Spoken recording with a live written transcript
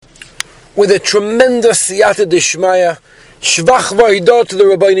with a tremendous siyata dishmaya, shvach v'idot to the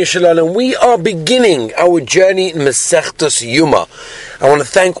Rabbeinu Shalom. We are beginning our journey in Masechtas Yuma. I want to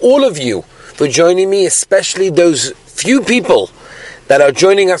thank all of you for joining me, especially those few people that are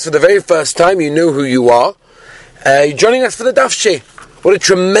joining us for the very first time. You know who you are. You're joining us for the Daf Sheh. What a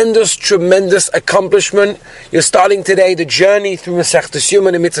tremendous accomplishment. You're starting today the journey through Masechtas Yuma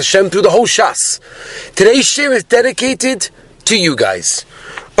and Mitzvah Hashem through the whole Shas. Today's shir is dedicated to you guys.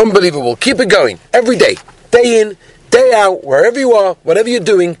 Unbelievable. Keep it going. Every day. Day in, day out, wherever you are, whatever you're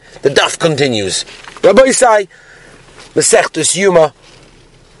doing, the Daf continues. Rabbi Yisai, Masechtas Yuma,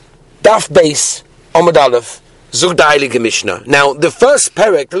 Daf Beis, Amud Aleph, Zug da Heilige Mishnah. Now, the first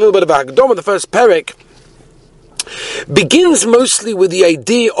perek, a little bit of a Hagdama, the first perek, begins mostly with the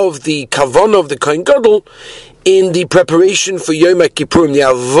idea of the kavanah of the Kohen Gadol in the preparation for Yom Kippurim, the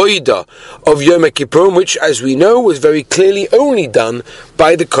avodah of Yom Kippurim, which, as we know, was very clearly only done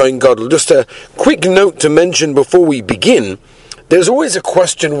by the Kohen Gadol. Just a quick note to mention before we begin, there's always a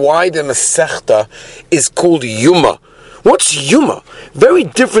question why the Masechta is called Yuma. What's Yuma? Very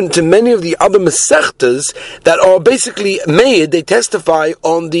different to many of the other Masechtas that are basically made, they testify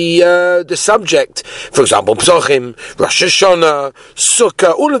on the subject. For example, Pesachim, Rosh Hashanah,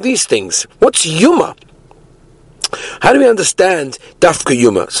 Sukkah, all of these things. What's Yuma? How do we understand Dafka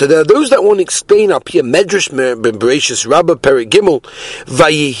Yuma? So there are those that want to explain up here, Medrash Bereshis Rabbah Perek Gimel,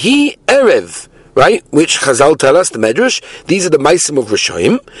 Vayehi Erev, right? Which Chazal tell us, the Medrash, these are the Maisim of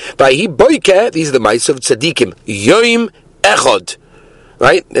Rishoim. Vayehi Boike, these are the Maisim of Tzadikim. Yoim Echad,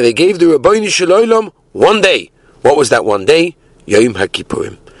 right? And they gave the Rabbeinu Shalom one day. What was that one day? Yom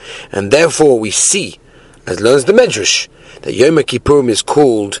HaKippurim. And therefore we see, as learns the Medrash, that Yom HaKippurim is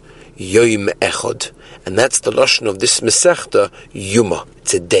called Yom Echad. And that's the lashon of this Masechta, Yuma.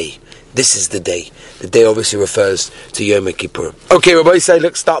 It's a day. This is the day. The day obviously refers to Yom Kippur. Okay, Rabbi say,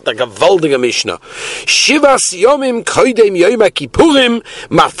 let's start the Gavaldiga Mishnah. Shivas Yomim Koidem Yom Kippurim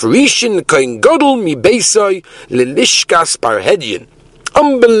Mafrishin Kohen Gadol Mi Beisai Lelishkas Parhedyin.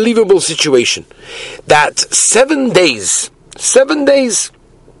 Unbelievable situation. That 7 days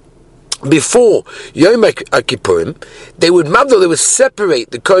before Yom Kippurim, they would separate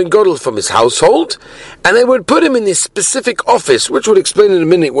the Kohen Gadol from his household, and they would put him in this specific office, which we'll explain in a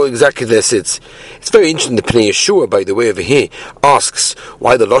minute what exactly this is. It's very interesting. The Pnei Yeshua, by the way, over here, asks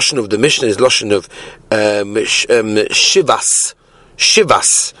why the lashon of the Mishnah is lashon of Shivas.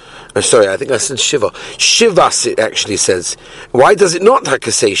 I'm sorry, I think I said Shiva. Shivas, it actually says. Why does it not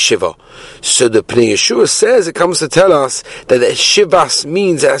say Shiva? So the Pnei Yeshua says, it comes to tell us that Shivas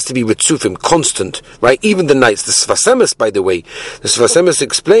means it has to be Ritzufim, constant, right? Even the nights. The Sfas Emes, by the way, the Sfas Emes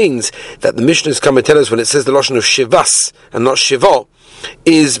explains that the Mishnah has come to tell us when it says the lashon of Shivas and not Shiva,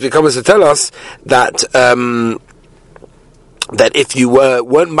 comes to tell us that that if you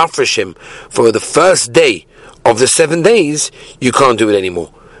weren't mafreshim for the first day of the 7 days, you can't do it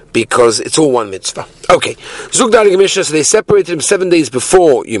anymore, because it's all one mitzvah. Okay, Zug da Heilige Mishnah, so they separated him 7 days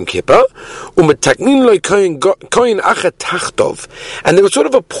before Yom Kippur, and they would sort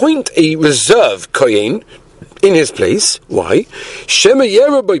of appoint a reserve kohen in his place. Why?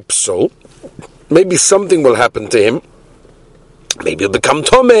 Maybe something will happen to him. Maybe he'll become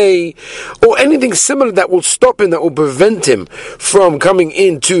Tomei, or anything similar that will stop him, that will prevent him from coming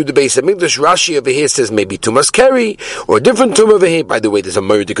into the Beis HaMikdash. Rashi over here says maybe Tumas Keri, or a different Tum over here. By the way, there's a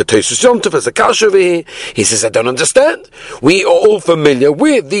Moedik Tosus Yontif as a Kasha over here. He says, I don't understand. We are all familiar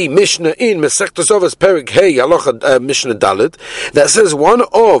with the Mishnah in Masechtas Avos Perek Hey Halacha Mishnah Dalet that says one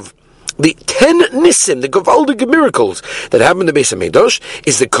of the 10 Nisim, the Gavaldic miracles that happened in the Beis HaMikdash,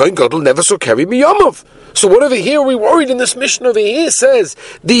 is the Kohen Gadol never saw Keri Miyamov. So what over here are we worried in this Mishnah over here says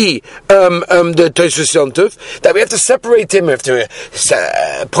the Tosus Yontif that we have to separate him, we have to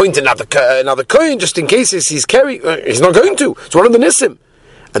appoint another Kohen just in case he's Keri. He's not going to. It's one of the Nisim.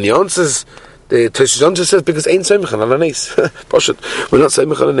 And the answer is, the Tosus Yontif says, because ain't Seimich al Anes. We're not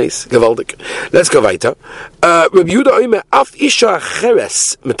Seimich al Anes. Gavaldik. Let's go weiter. Rabbi Yehuda Omer, Af Isha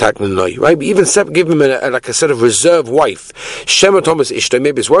Cheres Metaknin Noi. Right? We even give him like a sort of reserve wife. Shema Thomas Ishto,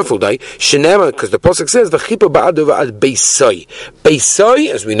 maybe his wife will die. Shenema, because the Pasuk says, V'chipa ba'adu v'ad Beisai. Beisai,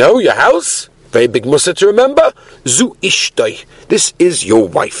 as we know, your house. Very big mussar to remember. Zu Ishtoi. This is your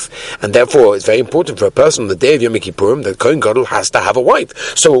wife. And therefore, it's very important for a person on the day of Yom Kippurim that Kohen Gadol has to have a wife.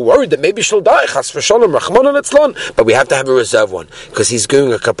 So we're worried that maybe she'll die. Chas v'shalom, Rachmana litzlan. But we have to have a reserve one, because he's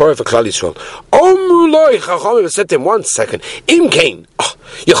doing a kapara for Klal Yisrael. Omrulai, Chachamim said to him, 1 second. Im Kain.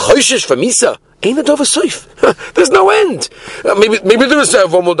 You're choishish for Misa. Ain't it over safe? There's no end. Maybe the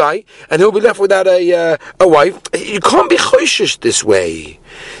reserve one will die, and he'll be left without a wife. You can't be choishish this way.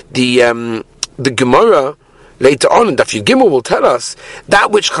 The Gemara later on in Daf Yud Gimel will tell us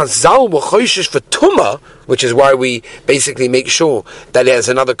that which Chazal will choishish for Tumah, which is why we basically make sure that there's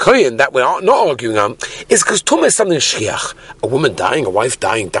another kohen that we're not arguing on, is because Tumah is something shchiach. A woman dying, a wife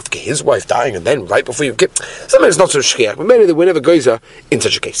dying, Dafka his wife dying, and then right before you get, something is not so shchiach, but maybe we never goes in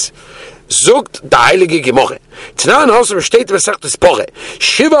such a case. Zogt da heilige Gemorre. Tnan Hosam steht besagt Pore.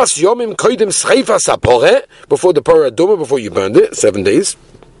 Shivas yomim koidem schreifas apore, before the Parah Aduma, before you burned it, 7 days.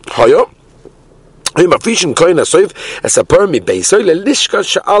 Haya. Right,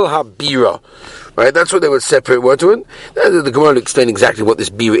 that's what they would separate word to it. The Gemara will explain exactly what this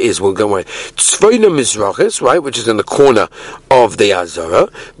bira is. We'll go away. Tzvoina Mizrachis, right, which is in the corner of the Azara.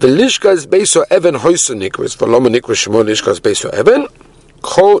 The Lishkas Beiso Even Hoysa Nikras, Valoma Nikras Shemon Lishkas Beiso Even.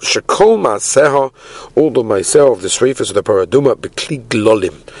 Kol Shekol Maaseha, all the Maaseha of the Sreifas of the Paraduma, Bekli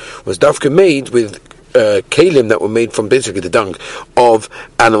Glolim, was dafka made with kalim that were made from basically the dung of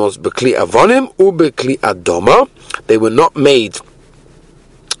animals, Bekli Avonim or Bekli Adoma. They were not made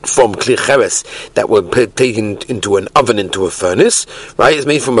from kli cheres that were taken into an oven, into a furnace, right? It's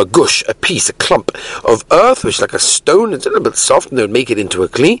made from a gush, a piece, a clump of earth, which is like a stone. It's a little bit soft, and they would make it into a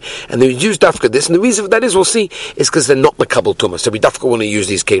kli, and they would use dafka this. And the reason for that is, we'll see, is because they're not makabel tumah. So we dafka want to use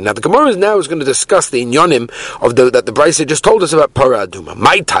these kalim. Now the Gemara is going to discuss the inyanim of that the Brisa just told us about Parah Aduma.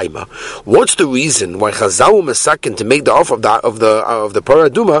 My timer. What's the reason why Chazal Mesakin to make the offer of the Parah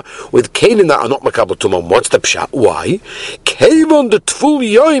Aduma with kalim that are not makabel tumah? What's the pshat? Why? Kevon the tful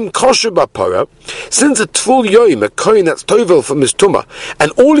kosher b'parah, since a tful yoim, a kohen that's tovel from his tumah,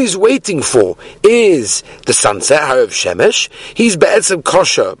 and all he's waiting for is the sunset, harav shemesh, he's be'etzem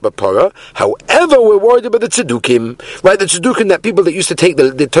kosher b'parah. However, we're worried about the tzedukim, right? The tzedukim, that people that used to take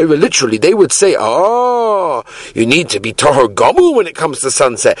the Torah literally, they would say, you need to be tahor gomul when it comes to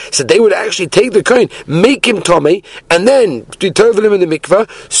sunset. So they would actually take the kohen, make him tomei, and then do tovel him in the mikvah,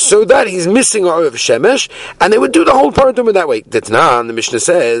 so that he's missing harav shemesh, and they would do the whole Parah Aduma that way. That's not, the Mishnah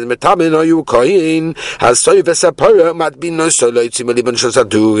says, they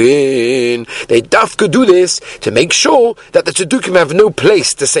dafka do this to make sure that the tzedukim have no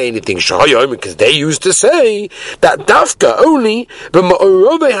place to say anything, because they used to say that dafka only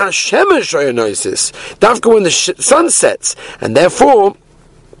dafka when the sun sets, and therefore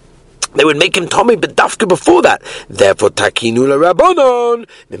they would make him Tommy bedafka before that. Therefore, Takinu Rabbanon,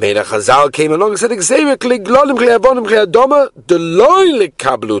 the Meida Chazal came along and said, these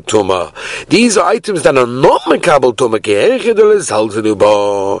are items that are not Mekabel Tuma.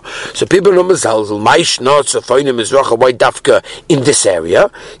 So people know Mezalzel, Maish not so fine Mizracha, why dafka in this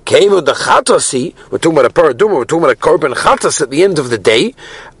area? Came with the Chatasi, we're talking about a Parah Aduma, we're talking about a Korban Chatas at the end of the day.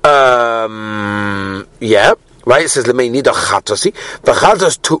 Right, it says Lemei Nida Chatasi. The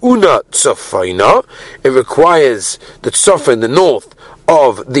Chatas Tu'una Tzofaina. It requires the Tzofa in the north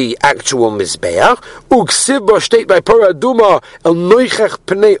of the actual Mizbeach. Uksiba state by Parah Aduma El Noichech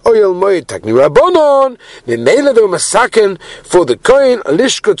Pnei Oil Moed Takni Rabbanon. Memela the Masaken for the Kohen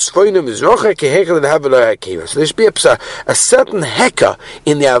Lishkut Tzfoina Mizracha Kehechel and Havela Hakira. So there should be a certain heka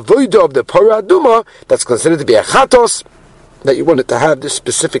in the avodah of the Parah Aduma that's considered to be a Chatos, that you want it to have this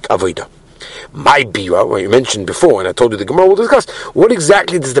specific avodah. My bira, what you mentioned before, and I told you the Gemara will discuss, what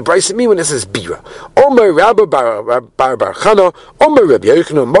exactly does the Brisa mean when it says bira? Omer Rabba Bar Chana, Omer Rabbi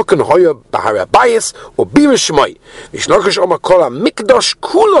Yochanan, Mokan Hoya Bahar Abayis, or Bira Shemai. Vishnokash Omer Kola Mikdash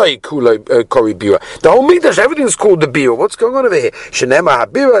Kuloi Kori Bira. The whole Mikdash, everything's called the bira. What's going on over here? Shenema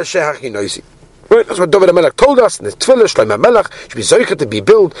HaBira Shehach Yinoisi. Right, that's what David HaMelech told us in the Tefillah. Shlomo HaMelech should be zocher to be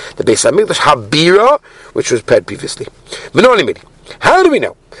built the Beis HaMikdash HaBira, which was paired previously. How do we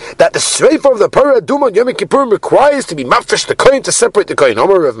know that the Sreifa of the Parah Aduma on Yom Kippurim requires to be mafresh the kohen to separate the kohen?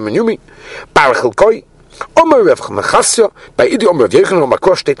 Omer Rav Menumi, Baruch El Koi, Omer Rav Chamachasya, by Idi Omer Rav Yochanan, Omer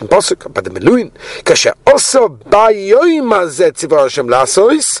Kor Shteit in Pasuk, by the Meluin, Kasher Osa Bayoim Hazeh Tzivar Hashem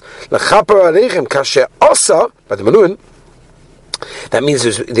Lasois, Lechaper Aleichem, Kasher Osa, by the Meluin. That means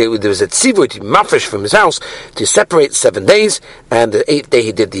there was a tzivui to mafresh from his house to separate 7 days, and the 8th day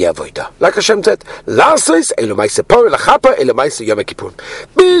he did the avodah. Like Hashem said, "Lasois elomaisa parah lachapa elomaisa Yom Kippurim."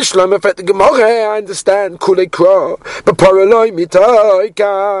 Bishlam efet the Gemara, I understand kulei kra, but parah loy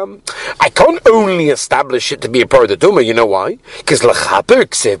mitoykam. I can't only establish it to be a Parah Aduma. You know why? Because lachapa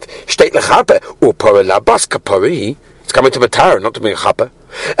ksiv shteit lachapa or parah labas kapari. It's coming to Matar, not to be a chapa.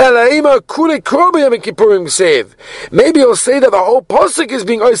 Maybe you'll say that the whole pasuk is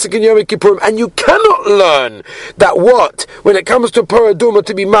being Isaac in Yom Kippurim, and you cannot learn that when it comes to Parah Aduma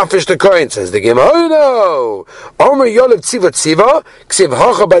to be mafish the kohen, says the Gemara. Oh no! Omer Yolev Tziva Tziva, Ksiv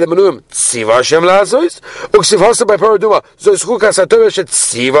Hacha by the Menuim, Tziva Hashem Lazois, Uksiv Hasa by Parah Aduma, Zois Chukas HaTorah Shet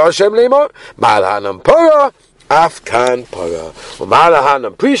Tziva Hashem Leimor, Malhanam Parah, Afkan Parah,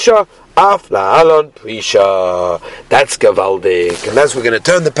 Malhanam Prisha, Af la'alon prisha. That's gavaldik. And as we're going to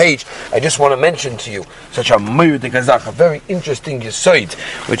turn the page, I just want to mention to you such a very interesting yisoid,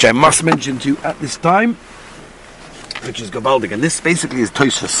 which I must mention to you at this time, which is gavaldik. And this basically is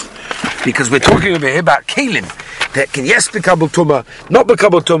Tosfos, because we're talking over here about kelim that can yes be kabel tuma, not be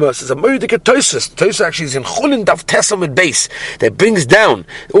kabel tuma. It's a moedik Tosfos. Tosfos actually is in Chulin Daf Tesamid base that brings down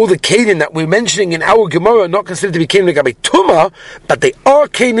all the kelim that we're mentioning in our Gemara, not considered to be kelim legabe tuma, but they are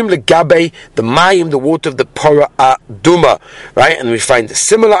kelim legabe the mayim, the water of the para aduma, right? And we find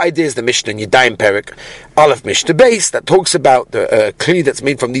similar ideas. The Mishnah in Yadayim Perik Aleph Mishnah base that talks about the kli that's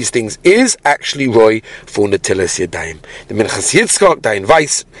made from these things is actually roy for netilas yadayim. The Minchas Yitzchak Dayan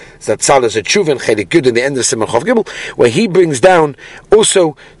Weiss Zatzal is a tshuva Chelik Gud in the end of Simon Chav Gimel, where he brings down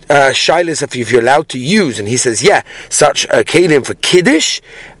also shilas if you're allowed to use, and he says such a kelim for kiddush.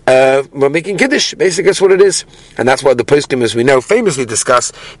 We're making kiddush, basically that's what it is, and that's why the poskim, as we know, famously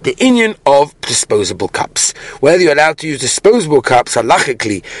discuss the inyan of disposable cups. Whether you're allowed to use disposable cups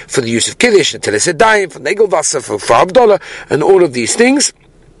halachically for the use of kiddush, netilas yadayim, for negel vasa, for Havdalah, and all of these things.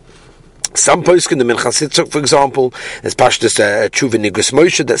 Some poskim, the Minchas Yitzchak, for example, there's Pashtus Tshuva Nigros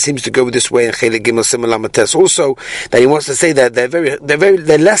Moshe that seems to go with this way, and Chelik Gimel Simon Lamates also, that he wants to say that they're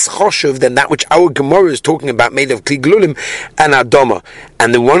less choshev than that which our Gemara is talking about, made of Kli Glulim and Adoma.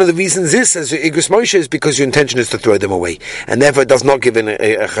 And then one of the reasons is, as Nigros Moshe, is because your intention is to throw them away, and therefore it does not give a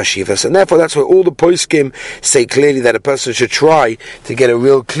chashivas, and therefore that's why all the poskim say clearly that a person should try to get a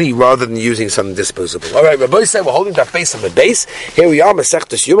real Kli rather than using something disposable. Alright, Rabbi said we're holding that base on the base. Here we are,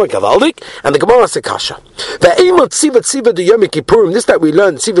 Masechtas Yuma Gavaldik. And the Gemara says kasha. The Eimot Tziva the Yom Kippurim. This that we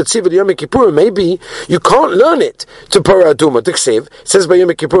learn Tziva the Yom Kippurim. Maybe you can't learn it to Parah Aduma. The Ksiv says by Yom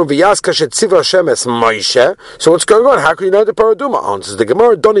Kippurim V'yas kasha Tziva Hashem es Moshe. So what's going on? How can you learn the Parah Aduma? Answers the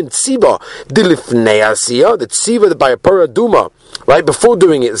Gemara done in Tziva Dilifnei Asiyah. The Tziva by a Parah Aduma, right before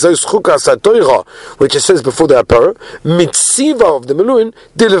doing it. Zos Chukas HaTorah, which it says before the Parah Mitziva of the Meluin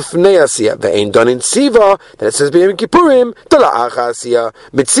Dilifnei Asiyah. The Ein done in Tziva. Then it says by Yom Kippurim Tala'ach Asiyah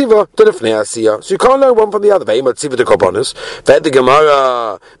Mitziva Dilifnei. So you can't learn one from the other. The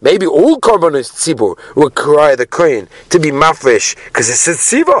Gemara, maybe all korbanos tzibur require the kohen to be mafresh because it says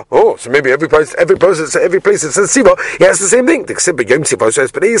tziva. Oh, so maybe every place it says tziva, it has the same thing. The ksiv yom tziva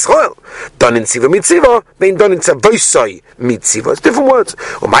says b'nei Yisrael done in tziva mitziva, then done in tzavosai mitziva. It's different words.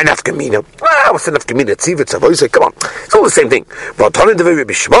 Or my nafkamina. What's the nafkamina? Tziva tzavosai. Come on, it's all the same thing. But by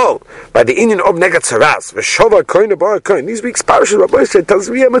the inyan of negat saras v'shova kohen abar kohen. These week's parashas Rabbi said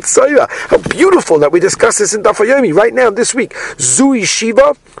Tazriya Mitzayah. How beautiful that we discuss this in Daf Yomi right now this week. Zui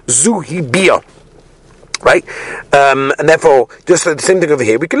Shiva, Zuhi Bia. Right? And therefore, just the same thing over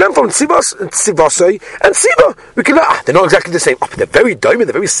here. We can learn from Tzivasai and Tziva. We can learn, they're not exactly the same. But they're very doimah,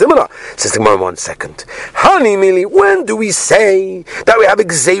 they're very similar. Says the Gemara 1 second. Honey, Mili, when do we say that we have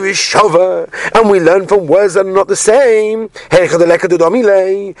Gzeirish Shava and we learn from words that are not the same?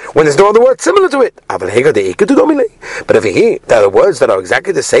 When there's no other word similar to it. But over here, there are words that are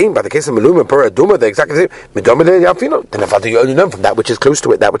exactly the same. By the case of Melum and Parah Aduma, they're exactly the same. Then if you only learn from that which is close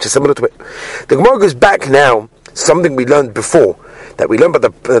to it, that which is similar to it. The Gemara goes back now, something we learned before, that we learned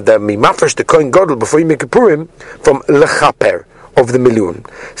about the Mimafresh, the Kohen Gadol, before you make Purim, from Lechaper of the Milun.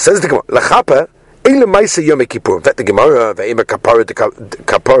 Says the Gemara, Lechaper, Eile Maisa Yom Kippur. In fact, the Gemara, Ve'ema Kapara,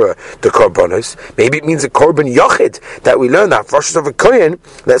 the Korbanos, maybe it means a Korban Yochid, that we learn that, Rosh of a Kohen,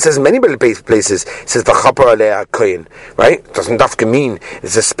 that says in many places, it says V'chaper Alei Kohen, right? It doesn't dafka mean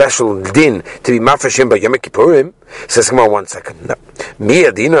it's a special din to be Mafreshim by Yom Kippurim. Says Gemara 1 second. No. Mi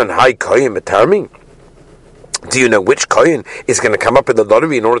Adina and Hai Kohen Metarmi. Do you know which kohen is going to come up in the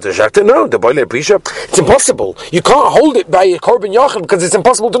lottery in order to shakta? No, the boiler prisha. It's impossible. You can't hold it by a korban yachid because it's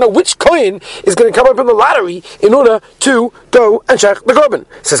impossible to know which kohen is going to come up in the lottery in order to go and shak the korban.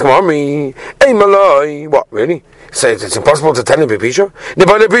 Says Gemara, "Hey malai, what really?" Says it's impossible to tell him prisha. The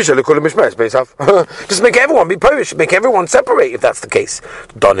boiler prisha, look at the just make everyone be Polish, make everyone separate if that's the case.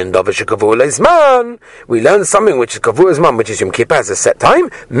 Don in davar shekavur leizman. We learn something which is kavur leizman, which is Yom Kippur has a set time.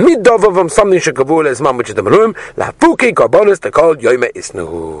 Mid davar from something shekavur leizman, which is the marum. La fuki karbonis they called yoyme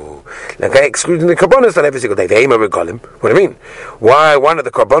isnu. Okay, excluding the karbonis on every single day. The aim of regalim. What do you mean? Why one of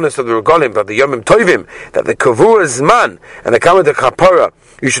the karbonis of the regalim of the yomim toivim that the kavur is man and the kamen the kapara.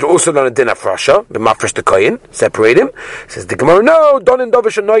 You should also learn a din afrasha, the mafresh the koyin, separate him. Says the Gemara, no, don in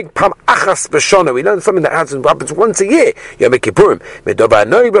dovish noig pam achas b'shana. We learn something that happens once a year. Yom Kippurim. Medova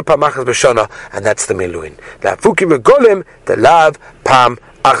noig pam achas b'shana, and that's the miluin. La fuki regalim the lav pam.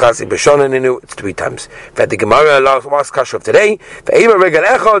 Achas ibeshonaninu, it's 3 times. For the Gemara last kasha of today, for ema regal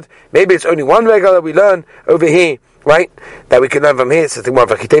echad, maybe it's only one regal that we learn over here right? That we can learn from here. So think more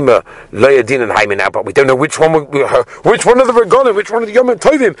of a Chitema, Loyadin and Haimin now, but we don't know which one of the Regalim, which one of the Yom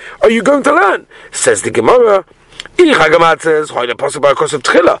Tovim are you going to learn? Says the Gemara. It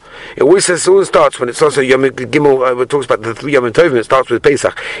always says, it always starts when it's also Yom Gimel, it talks about the 3 Yom Tovim, it starts with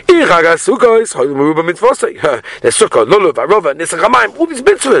Pesach. There's Sukkah, Lulav, Arova, Nisach HaMayim, all these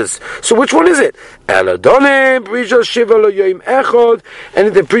mitzvahs. So which one is it? And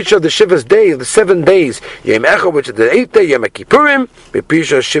the preacher of the Shiva's day, the 7 days, Yom Echad, which is the 8th day, Yom Kippurim, the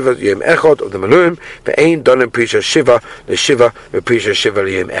preacher Shiva, Yom Echad of the Maluim, the Ein Donim preacher Shiva, the Shiva, the preacher Shiva,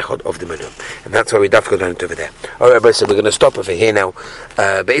 Yom Echad of the Maluim. And that's why we have to learn it over there. Alright, so we're going to stop over here now.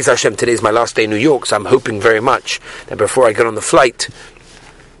 Be'ez Hashem, today is my last day in New York, so I'm hoping very much that before I get on the flight,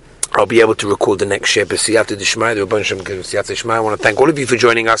 I'll be able to record the next share. I want to thank all of you for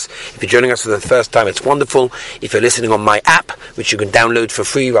joining us. If you're joining us for the first time, it's wonderful. If you're listening on my app, which you can download for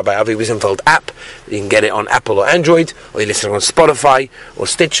free, Rabbi Avi Wiesenfeld app, you can get it on Apple or Android, or you're listening on Spotify or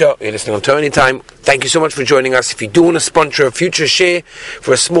Stitcher, or you're listening on Torah Anytime. Thank you so much for joining us. If you do want to sponsor a future share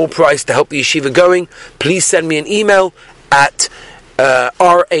for a small price to help the yeshiva going, please send me an email at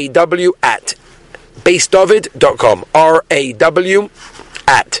raw@basedavid.com.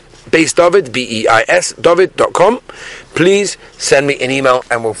 raw@basedavid, BEIS, David.com. Please send me an email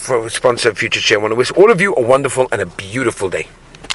and we'll sponsor a future share. I want to wish all of you a wonderful and a beautiful day.